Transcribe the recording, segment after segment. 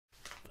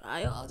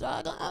Fire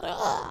Dragon,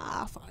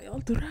 Fire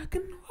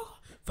Dragon,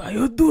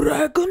 Fire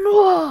Dragon.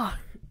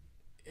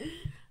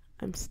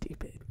 I'm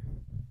stupid.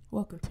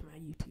 Welcome to my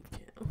YouTube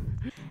channel.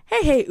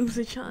 Hey,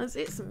 Usachans,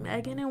 it's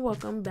Megan and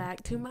welcome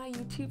back to my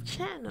YouTube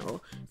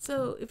channel.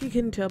 So, if you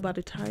couldn't tell by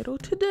the title,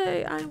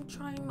 today I'm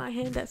trying my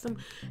hand at some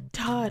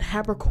Todd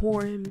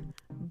Haberkorn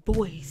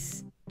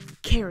voice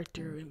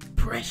character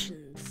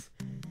impressions.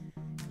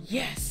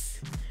 Yes!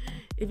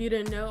 If you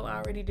didn't know, I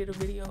already did a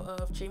video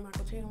of J.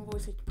 Michael Tatum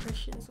voice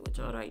impressions, which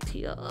are right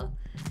here.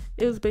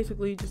 It was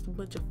basically just a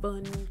bunch of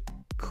fun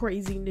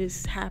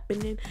craziness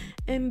happening,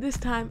 and this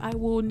time I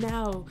will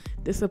now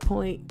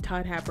disappoint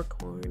Todd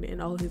Haberkorn in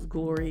all his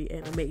glory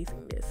and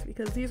amazingness,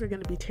 because these are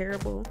going to be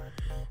terrible.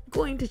 I'm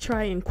going to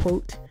try and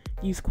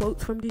use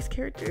quotes from these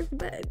characters,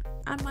 but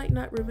I might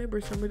not remember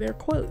some of their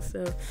quotes,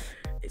 so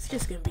it's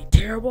just going to be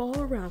terrible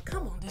all around.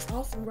 Come on, this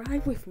awesome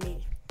ride with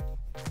me.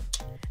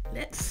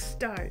 Let's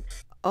start.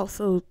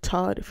 Also,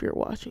 Todd, if you're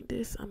watching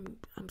this,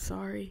 I'm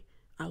sorry.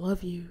 I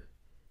love you.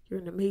 You're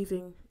an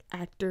amazing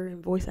actor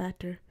and voice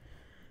actor.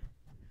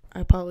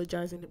 I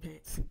apologize in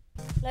advance.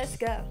 Let's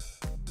go.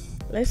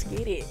 Let's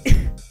get it.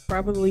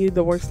 Probably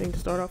the worst thing to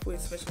start off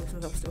with, especially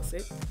since I'm still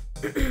sick.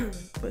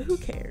 But who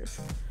cares?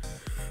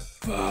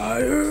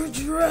 Fire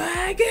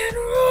Dragon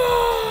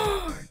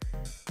Roar!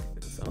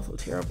 It's also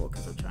terrible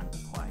because I'm trying to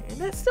be quiet,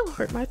 and that still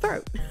hurt my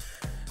throat.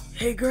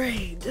 Hey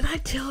Gray, did I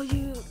tell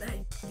you that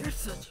you're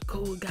such a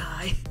cool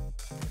guy?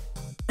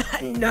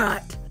 I'm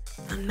not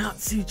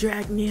Sue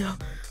Dragneel,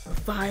 a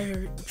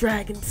fire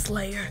dragon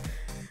slayer.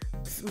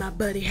 This is my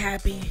buddy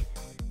Happy.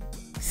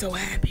 So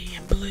happy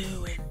and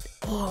blue, and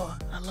oh,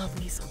 I love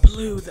me some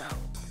blue though.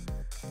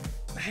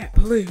 I had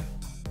blue.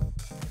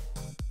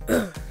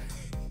 Ugh.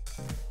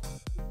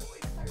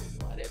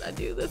 Why did I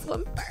do this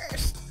one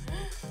first?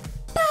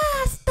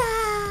 Basta!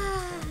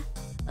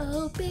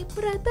 Oh, big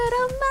brother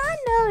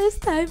Romano, it's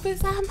time for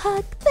some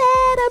hot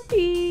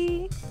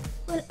therapy.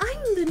 Well,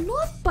 I'm the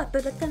north part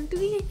of the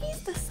country and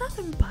he's the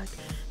southern part.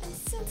 And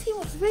since he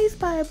was raised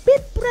by a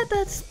big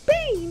brother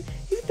Spain,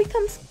 he's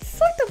become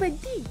sort of a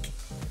geek.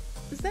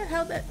 Is that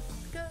how that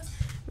goes?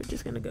 We're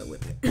just gonna go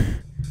with it.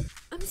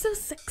 I'm so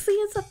sexy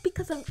and stuff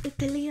because I'm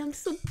Italy. I'm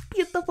so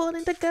beautiful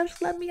and the girls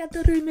love me. I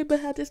don't remember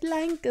how this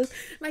line goes.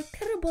 My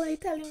terrible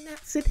Italian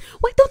accent.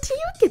 Why don't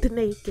you get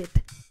naked?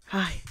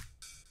 Hi.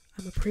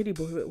 I'm a pretty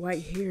boy with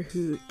white hair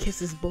who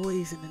kisses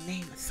boys in the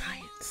name of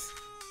science.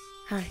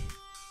 Hi,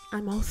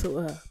 I'm also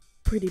a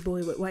pretty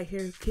boy with white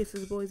hair who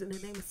kisses boys in the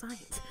name of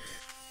science.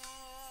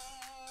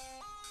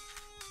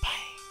 Bang.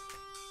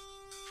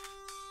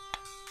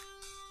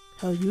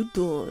 How you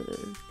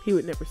doing? He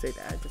would never say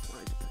that. I just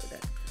wanted to say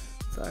that.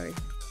 Sorry.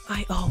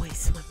 I always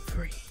swim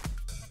free.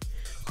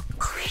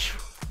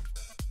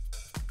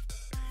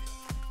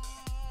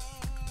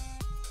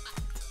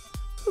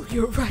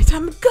 You're right,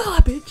 I'm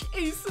garbage,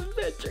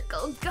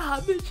 asymmetrical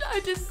garbage. I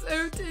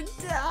deserve to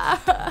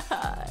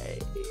die.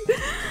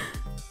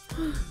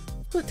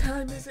 What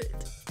time is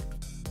it?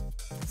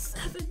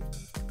 7?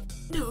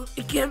 No,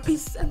 it can't be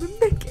 7.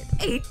 Make it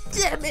 8.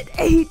 Damn it,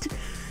 8.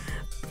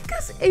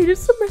 Because 8 is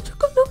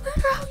symmetrical no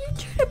matter how you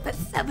treat it, but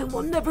 7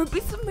 will never be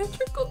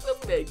symmetrical, so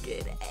make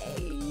it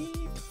 8,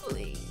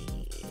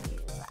 please.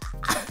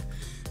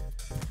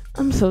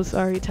 I'm so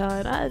sorry,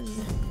 Todd. I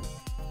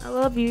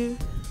love you.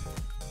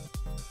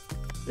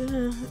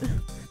 It's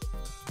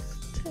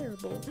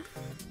terrible.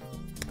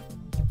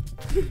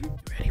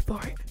 Ready for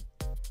it?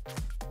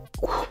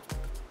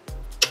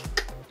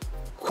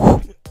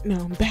 Now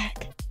I'm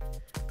back.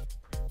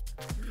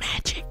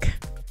 Magic.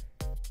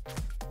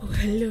 Oh,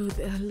 hello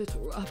there,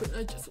 little Robin.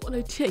 I just want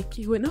to take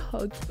you and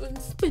hug you and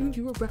spin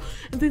you around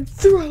and then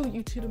throw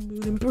you to the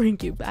moon and bring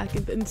you back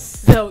and then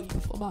sell you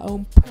for my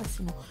own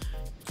personal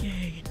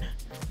gain.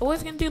 I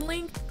was gonna do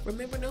link.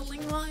 Remember no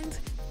link lines?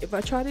 If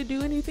I try to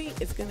do anything,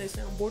 it's gonna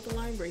sound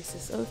borderline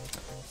racist. So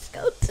let's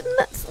go to the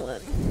next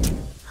one.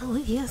 Oh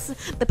yes,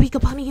 the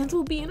Peekabonians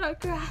will be in our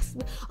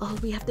grasp. All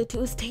we have to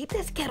do is take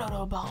this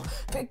ghetto ball,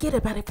 forget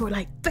about it for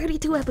like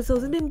 32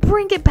 episodes, and then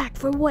bring it back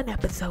for 1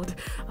 episode.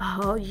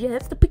 Oh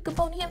yes, the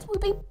Peekabonians will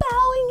be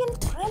bowing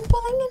and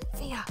trembling in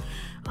fear.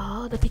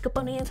 Oh, the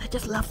Peekabonians, I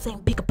just love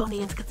saying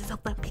Peekabonians because it's so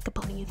fun.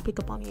 Peekabonians,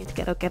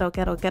 ghetto.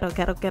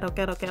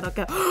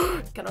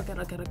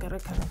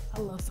 I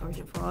love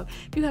Sergeant Frog.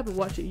 If you haven't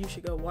watched it, you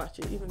should go watch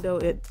it, even though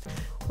it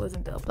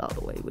wasn't dubbed all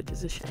the way, which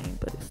is a shame,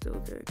 but it's still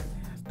good because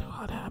it has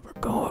Todd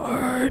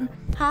Haberkorn.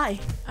 Hi,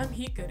 I'm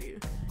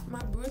Hikaru.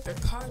 My brother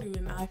Karu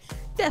and I,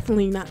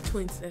 definitely not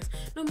twin sis.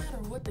 No matter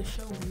what the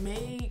show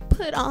may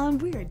put on,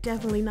 we are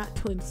definitely not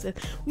twin sis.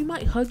 We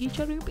might hug each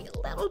other and be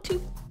a little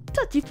too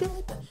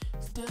touchy-feely, but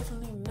there's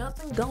definitely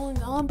nothing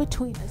going on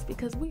between us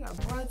because we are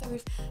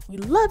brothers. We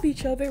love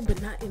each other,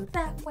 but not in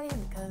that way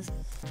because,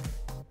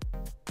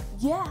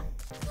 yeah.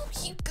 Oh,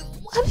 Hugo,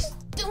 what is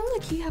doing?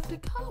 Like, you have to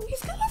come.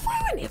 He's gonna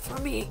ruin it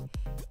for me.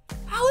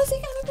 How is he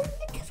gonna ruin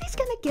it? Because he's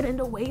gonna get in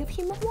the way of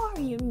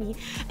Himawari and me,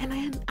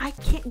 and I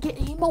can't get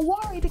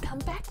Himawari to come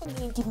back with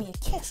me and give me a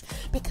kiss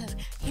because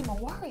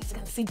Himawari is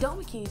gonna see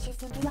Domiki and she's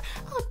gonna be like,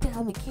 oh,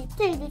 Domiki,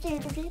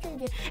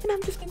 and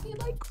I'm just gonna be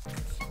like,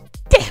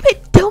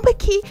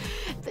 Domaki.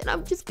 Then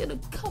I'm just gonna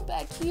come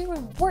back here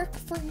and work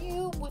for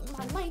you with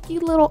my lanky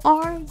little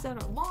arms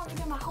that are longer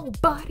than my whole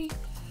body.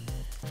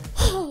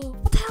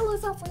 What the hell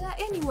is up for that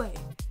anyway?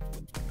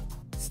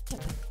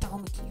 Stupid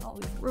Domaki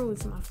always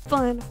ruins my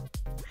fun.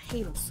 I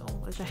hate him so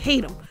much. I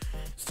hate him.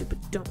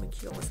 Stupid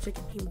Domaki always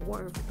taking him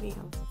away from me.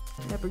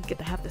 I'll never get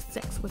to have the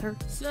sex with her.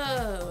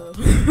 So,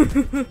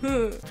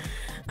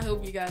 I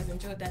hope you guys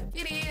enjoyed that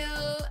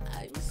video.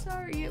 I'm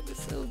sorry it was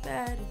so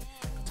bad.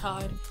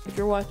 Todd, if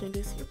you're watching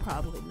this, you're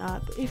probably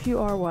not, but if you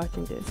are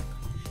watching this,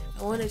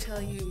 I want to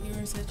tell you,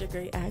 you're such a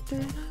great actor,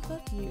 and I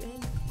love you,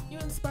 and you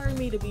inspired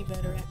me to be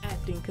better at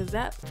acting, because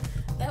that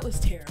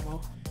was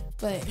terrible,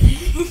 but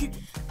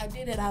I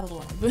did it out of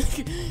love.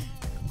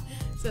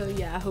 So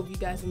yeah, I hope you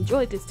guys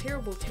enjoyed this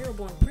terrible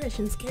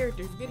impressions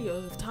characters video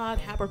of Todd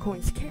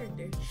Haberkorn's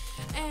character.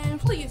 And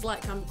please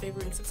like, comment,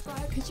 favorite, and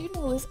subscribe, because you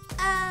know it's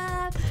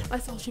up. My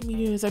social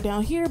medias are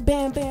down here.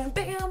 Bam, bam,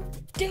 bam.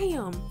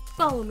 Damn.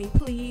 Follow me,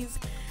 please.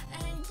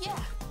 And yeah,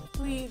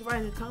 please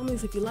write in the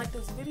comments if you like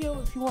this video,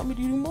 if you want me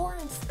to do more,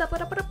 and step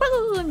it up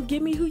and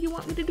give me who you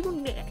want me to do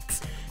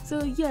next.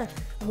 So yeah,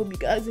 I hope you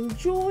guys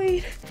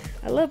enjoyed.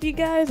 I love you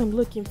guys. I'm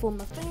looking for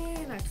my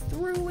fan. I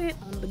threw it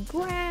on the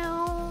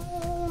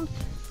ground.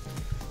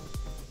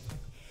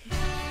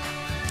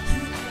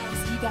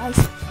 See you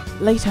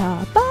guys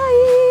later.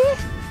 Bye.